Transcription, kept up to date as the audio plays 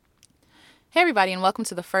Hey, everybody, and welcome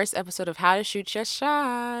to the first episode of How to Shoot Your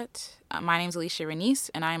Shot. My name is Alicia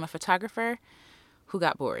Renice, and I am a photographer who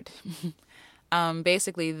got bored.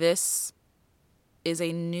 Basically, this is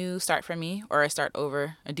a new start for me, or a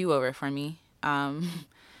do over for me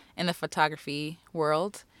in the photography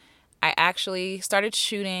world. I actually started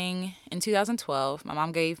shooting in 2012.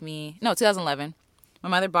 2011. My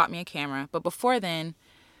mother bought me a camera, but before then,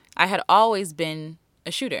 I had always been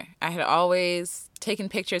a shooter. I had always taken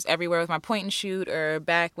pictures everywhere with my point and shoot, or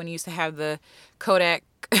back when you used to have the Kodak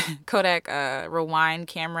Kodak rewind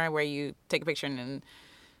camera where you take a picture and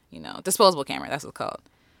then, disposable camera, that's what it's called.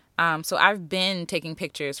 So I've been taking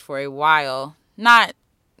pictures for a while, not,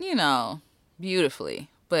 beautifully,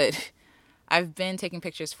 but I've been taking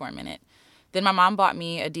pictures for a minute. Then my mom bought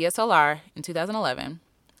me a DSLR in 2011,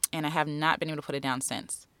 and I have not been able to put it down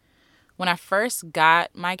since. When I first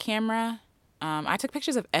got my camera, I took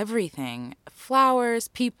pictures of everything: flowers,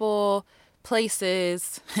 people,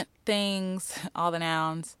 places, things, all the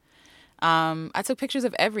nouns. I took pictures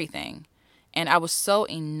of everything. And I was so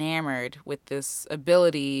enamored with this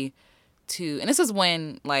ability and this is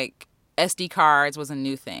when, SD cards was a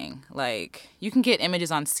new thing. Like, you can get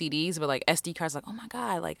images on CDs, but, SD cards, oh my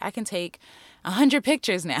God, I can take 100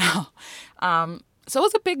 pictures now. So it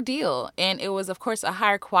was a big deal. And it was, of course, a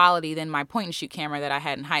higher quality than my point and shoot camera that I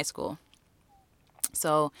had in high school.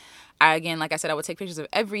 So like I said, I would take pictures of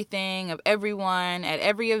everything, of everyone, at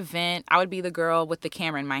every event. I would be the girl with the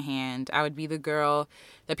camera in my hand. I would be the girl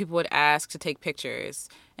that people would ask to take pictures.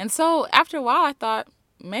 And so after a while, I thought,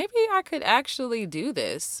 maybe I could actually do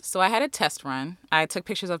this. So I had a test run. I took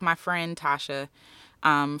pictures of my friend Tasha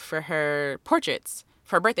for her portraits,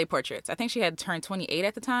 for her birthday portraits. I think she had turned 28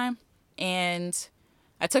 at the time. And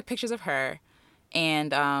I took pictures of her.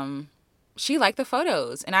 And she liked the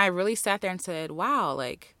photos, and I really sat there and said, wow,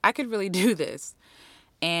 I could really do this.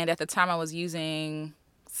 And at the time I was using,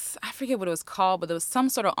 I forget what it was called, but there was some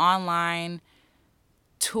sort of online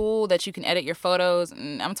tool that you can edit your photos.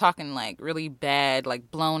 And I'm talking really bad,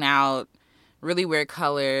 blown out, really weird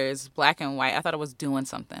colors, black and white. I thought I was doing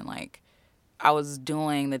something, I was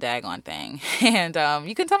doing the daggone thing. And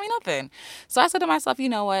you couldn't tell me nothing. So I said to myself, you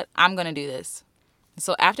know what? I'm going to do this.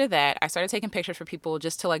 So after that, I started taking pictures for people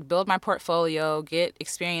just to build my portfolio, get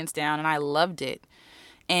experience down, and I loved it.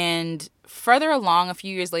 And further along, a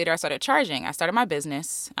few years later, I started charging. I started my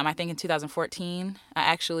business. I think in 2014, I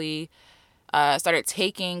actually started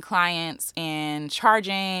taking clients and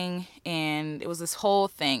charging, and it was this whole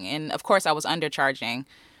thing. And of course, I was undercharging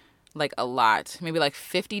a lot, maybe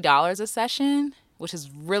 $50 a session, which is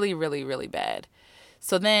really, really, really bad.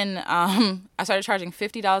 So then I started charging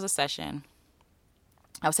 $50 a session.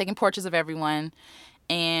 I was taking portraits of everyone,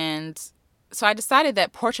 and so I decided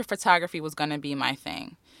that portrait photography was going to be my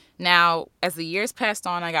thing. Now, as the years passed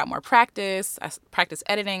on, I got more practice. I practiced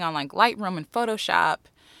editing on Lightroom and Photoshop,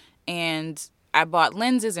 and I bought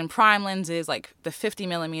lenses and prime lenses, the 50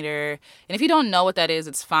 millimeter. And if you don't know what that is,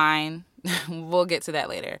 it's fine. We'll get to that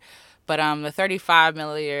later. But the 35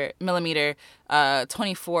 millimeter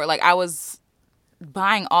 24, I was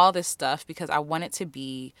buying all this stuff because I wanted to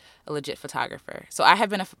be a legit photographer. So I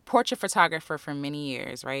have been a portrait photographer for many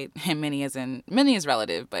years, right? And many is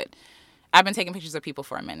relative, but I've been taking pictures of people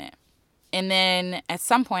for a minute. And then at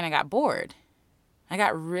some point I got bored. I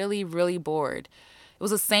got really, really bored. It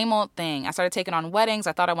was the same old thing. I started taking on weddings.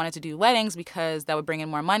 I thought I wanted to do weddings because that would bring in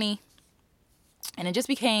more money. And it just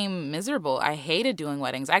became miserable. I hated doing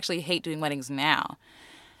weddings. I actually hate doing weddings now.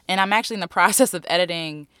 And I'm actually in the process of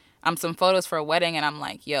editing some photos for a wedding, and I'm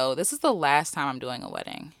like, yo, this is the last time I'm doing a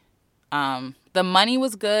wedding. The money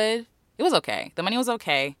was good. It was okay. The money was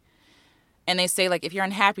okay. And they say, if you're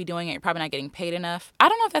unhappy doing it, you're probably not getting paid enough. I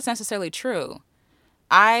don't know if that's necessarily true.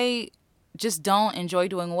 I just don't enjoy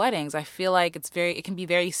doing weddings. I feel like it can be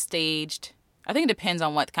very staged. I think it depends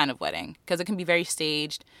on what kind of wedding, because it can be very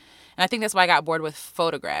staged. And I think that's why I got bored with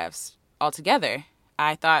photographs altogether.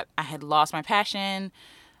 I thought I had lost my passion.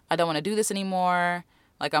 I don't want to do this anymore.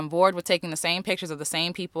 I'm bored with taking the same pictures of the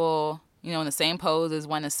same people, in the same poses,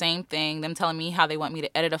 wanting the same thing, them telling me how they want me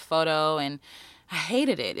to edit a photo, and I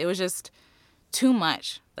hated it. It was just too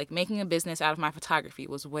much. Making a business out of my photography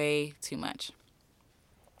was way too much.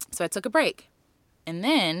 So I took a break. And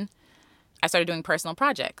then I started doing personal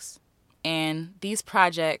projects. And these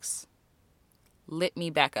projects lit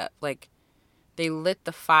me back up. They lit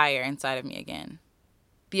the fire inside of me again.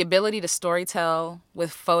 The ability to storytell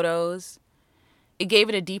with photos, it gave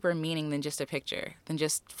it a deeper meaning than just a picture, than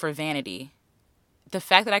just for vanity. The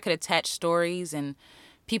fact that I could attach stories and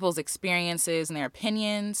people's experiences and their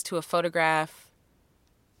opinions to a photograph,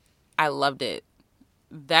 I loved it.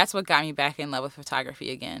 That's what got me back in love with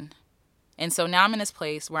photography again. And so now I'm in this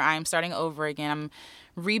place where I'm starting over again. I'm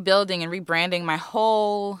rebuilding and rebranding my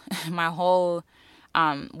whole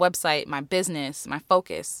website, my business, my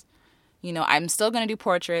focus. I'm still going to do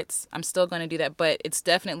portraits. I'm still going to do that, but it's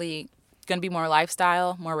definitely going to be more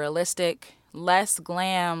lifestyle, more realistic, less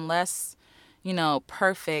glam, less,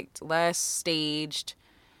 perfect, less staged,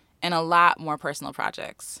 and a lot more personal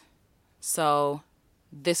projects. So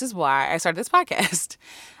this is why I started this podcast.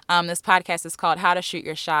 This podcast is called How to Shoot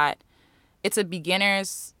Your Shot. It's a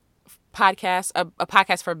beginner's podcast, a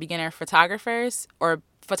podcast for beginner photographers or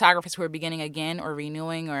photographers who are beginning again or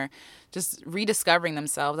renewing or just rediscovering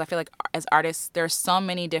themselves. I feel like as artists, there are so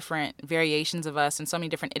many different variations of us and so many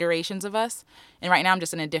different iterations of us. And right now I'm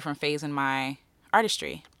just in a different phase in my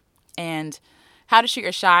artistry. And How to Shoot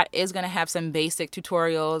Your Shot is going to have some basic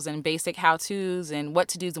tutorials and basic how-tos and what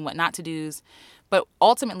to-dos and what not to-dos. But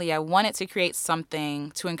ultimately, I wanted to create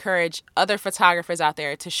something to encourage other photographers out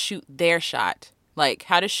there to shoot their shot. Like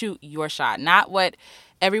how to shoot your shot, not what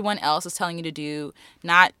everyone else is telling you to do,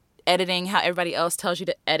 not editing how everybody else tells you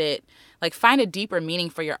to edit. Like find a deeper meaning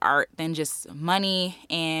for your art than just money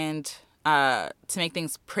and to make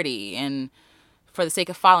things pretty and for the sake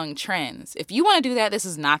of following trends. If you want to do that, this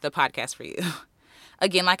is not the podcast for you.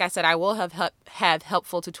 Again, like I said, I will have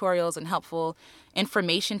helpful tutorials and helpful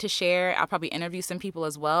information to share. I'll probably interview some people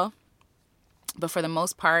as well. But for the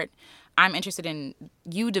most part, I'm interested in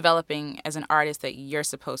you developing as an artist that you're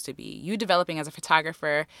supposed to be. You developing as a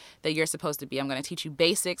photographer that you're supposed to be. I'm going to teach you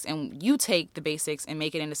basics, and you take the basics and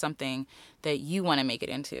make it into something that you want to make it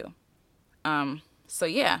into. For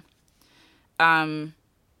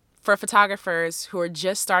photographers who are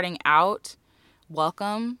just starting out,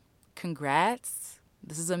 welcome, congrats.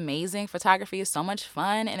 This is amazing. Photography is so much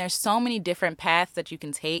fun, and there's so many different paths that you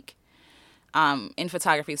can take in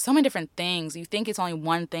photography. So many different things. You think it's only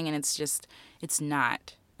one thing, and it's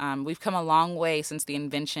not. We've come a long way since the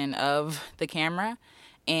invention of the camera,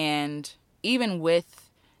 and even with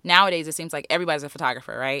nowadays, it seems like everybody's a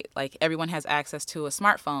photographer, right? Like everyone has access to a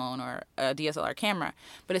smartphone or a DSLR camera,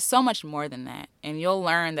 but it's so much more than that, and you'll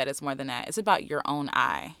learn that it's more than that. It's about your own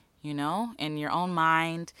eye, and your own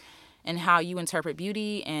mind, and how you interpret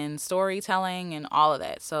beauty and storytelling and all of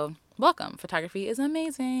that. So welcome. Photography is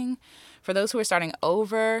amazing. For those who are starting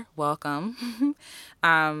over, welcome.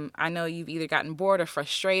 I know you've either gotten bored or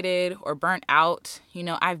frustrated or burnt out.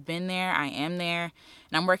 I've been there. I am there.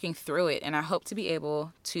 And I'm working through it. And I hope to be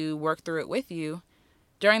able to work through it with you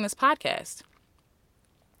during this podcast.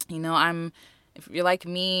 If you're like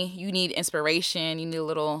me, you need inspiration. You need a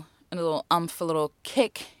little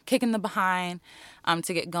kick in the behind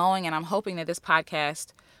to get going. And I'm hoping that this podcast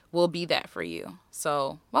will be that for you.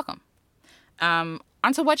 So welcome.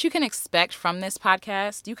 Onto what you can expect from this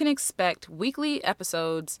podcast. You can expect weekly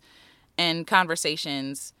episodes and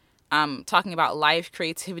conversations talking about life,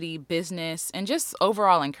 creativity, business, and just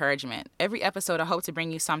overall encouragement. Every episode, I hope to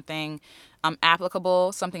bring you something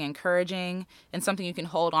applicable, something encouraging, and something you can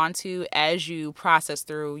hold on to as you process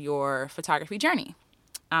through your photography journey.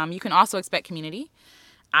 You can also expect community.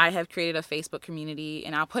 I have created a Facebook community,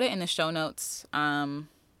 and I'll put it in the show notes.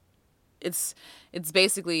 It's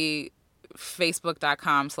basically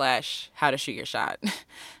facebook.com/howtoshootyourshot.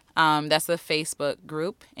 That's the Facebook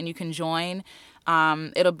group, and you can join.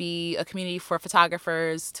 It'll be a community for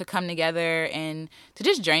photographers to come together and to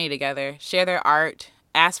just journey together, share their art,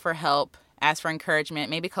 ask for help, ask for encouragement,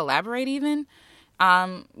 maybe collaborate even.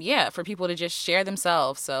 For people to just share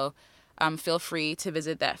themselves. So feel free to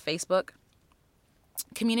visit that Facebook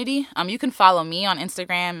community. You can follow me on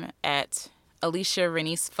Instagram at Alicia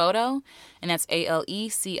Renice Photo, and that's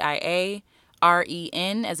ALECIAREN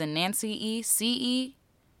as in Nancy ECE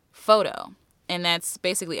Photo. And that's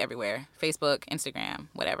basically everywhere. Facebook, Instagram,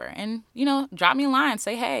 whatever. And, drop me a line.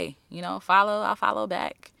 Say, hey, follow. I'll follow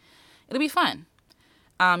back. It'll be fun.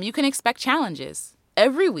 You can expect challenges.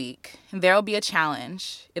 Every week, there will be a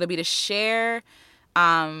challenge. It'll be to share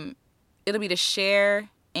and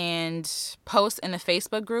post in the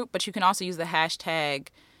Facebook group, but you can also use the hashtag.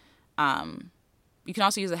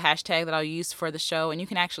 That I'll use for the show, and you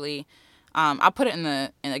can actually, I'll put it in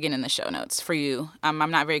the show notes for you. I'm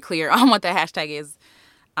not very clear on what the hashtag is,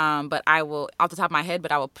 but I will, off the top of my head,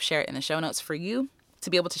 but I will share it in the show notes for you to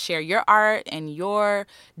be able to share your art and your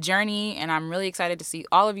journey. And I'm really excited to see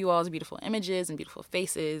all of you all's beautiful images and beautiful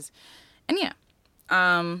faces. And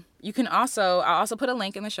I'll also put a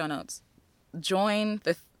link in the show notes. Join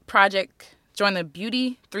the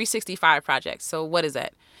Beauty 365 project. So what is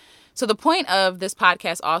that? So the point of this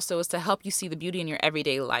podcast also is to help you see the beauty in your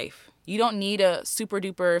everyday life. You don't need a super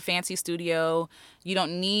duper fancy studio. You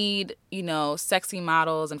don't need, sexy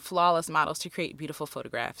models and flawless models to create beautiful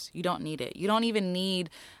photographs. You don't need it. You don't even need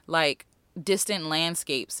like distant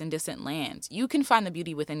landscapes and distant lands. You can find the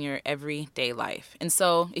beauty within your everyday life. And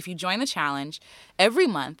so if you join the challenge, every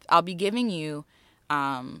month I'll be giving you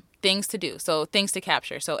things to do. So things to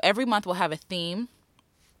capture. So every month we'll have a theme.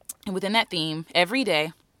 And within that theme, every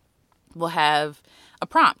day we'll have a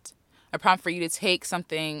prompt for you to take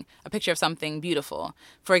a picture of something beautiful.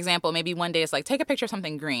 For example, maybe one day it's like, take a picture of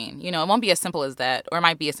something green. It won't be as simple as that, or it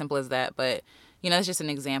might be as simple as that, but that's just an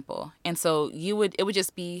example. And so it would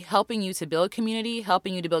just be helping you to build community,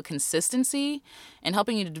 helping you to build consistency, and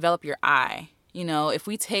helping you to develop your eye. If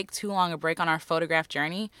we take too long a break on our photograph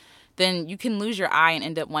journey, then you can lose your eye and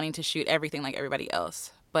end up wanting to shoot everything like everybody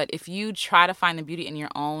else. But if you try to find the beauty in your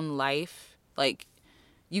own life, like,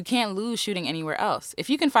 you can't lose shooting anywhere else. If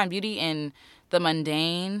you can find beauty in the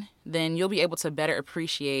mundane, then you'll be able to better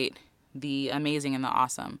appreciate the amazing and the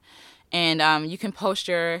awesome. And you can post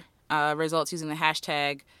your results using the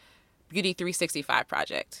hashtag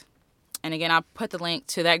Beauty365Project. And again, I'll put the link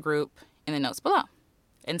to that group in the notes below.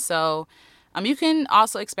 And so you can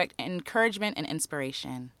also expect encouragement and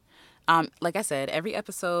inspiration. Like I said, every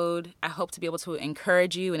episode, I hope to be able to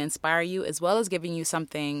encourage you and inspire you, as well as giving you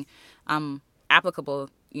something applicable,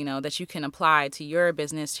 that you can apply to your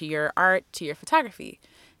business, to your art, to your photography.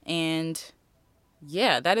 And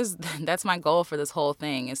yeah, that's my goal for this whole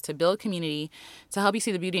thing, is to build community, to help you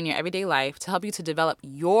see the beauty in your everyday life, to help you to develop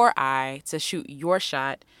your eye, to shoot your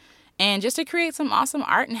shot, and just to create some awesome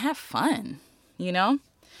art and have fun, And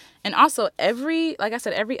also like I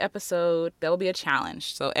said, every episode, there will be a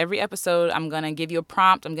challenge. So every episode, I'm going to give you a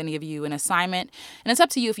prompt. I'm going to give you an assignment. And it's up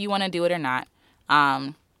to you if you want to do it or not.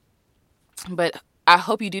 But I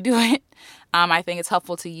hope you do it. I think it's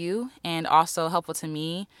helpful to you and also helpful to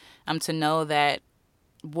me to know that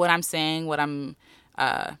what I'm saying, what I'm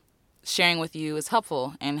sharing with you is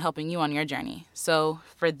helpful and helping you on your journey. So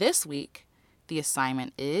for this week, the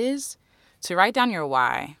assignment is to write down your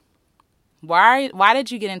why. Why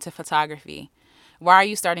did you get into photography? Why are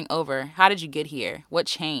you starting over? How did you get here? What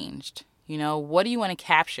changed? What do you want to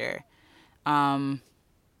capture?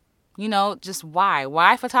 Just why?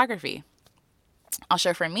 Why photography? I'll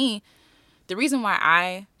share for me, the reason why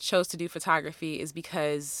I chose to do photography is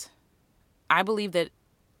because I believe that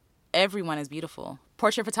everyone is beautiful.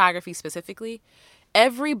 Portrait photography specifically,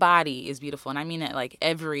 everybody is beautiful. And I mean it like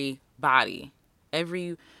every body.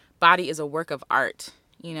 Every body is a work of art.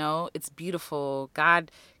 It's beautiful.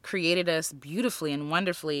 God created us beautifully and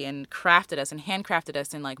wonderfully and crafted us and handcrafted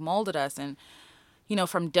us and like molded us. And,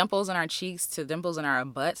 from dimples in our cheeks to dimples in our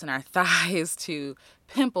butts and our thighs to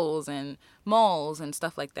pimples and moles and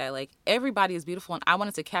stuff like that. Like, everybody is beautiful. And I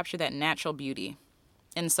wanted to capture that natural beauty.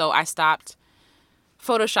 And so I stopped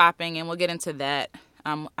photoshopping, and we'll get into that.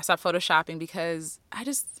 I stopped photoshopping because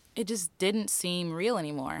it just didn't seem real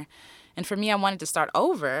anymore. And for me, I wanted to start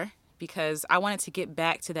over, because I wanted to get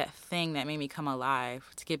back to that thing that made me come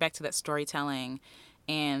alive, to get back to that storytelling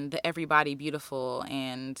and the everybody beautiful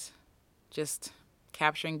and just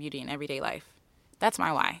capturing beauty in everyday life. That's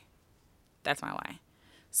my why.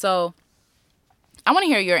 So I want to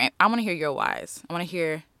hear your whys. I want to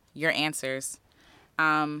hear your answers.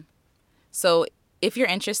 So if you're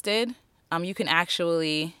interested, you can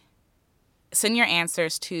actually send your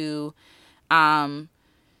answers to how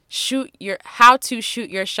to shoot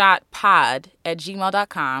your shot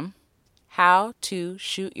pod@gmail.com. How to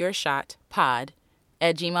shoot your shot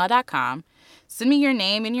pod@gmail.com. Send me your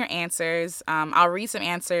name and your answers. I'll read some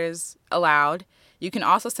answers aloud. You can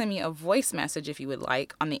also send me a voice message if you would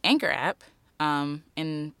like on the Anchor app.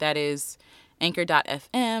 And that is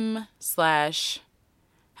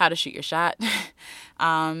anchor.fm/howtoshootyourshot.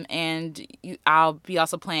 I'll be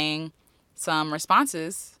also playing some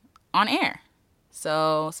responses on air.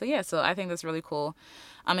 So I think that's really cool.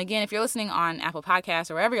 Again, if you're listening on Apple Podcasts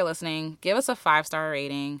or wherever you're listening, give us a 5-star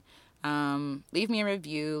rating. Leave me a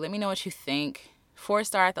review. Let me know what you think.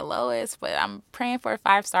 4-star at the lowest, but I'm praying for a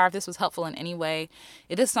 5-star if this was helpful in any way.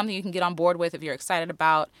 It is something you can get on board with if you're excited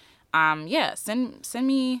about. Send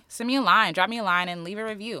me a line, drop me a line, and leave a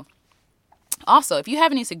review. Also, if you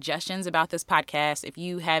have any suggestions about this podcast, if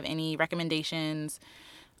you have any recommendations,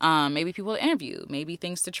 maybe people to interview, maybe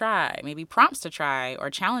things to try, maybe prompts to try,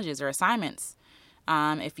 or challenges or assignments.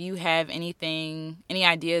 If you have any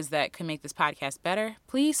ideas that could make this podcast better,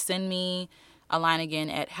 please send me a line again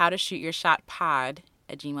at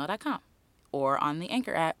howtoshootyourshotpod@gmail.com or on the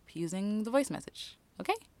Anchor app using the voice message.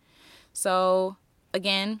 Okay? So,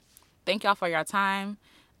 again, thank y'all for your time.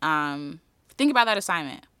 Think about that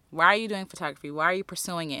assignment. Why are you doing photography? Why are you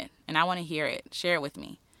pursuing it? And I want to hear it. Share it with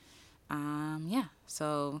me. Yeah.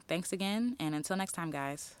 So thanks again. And until next time,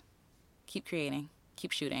 guys, keep creating,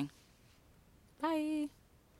 keep shooting.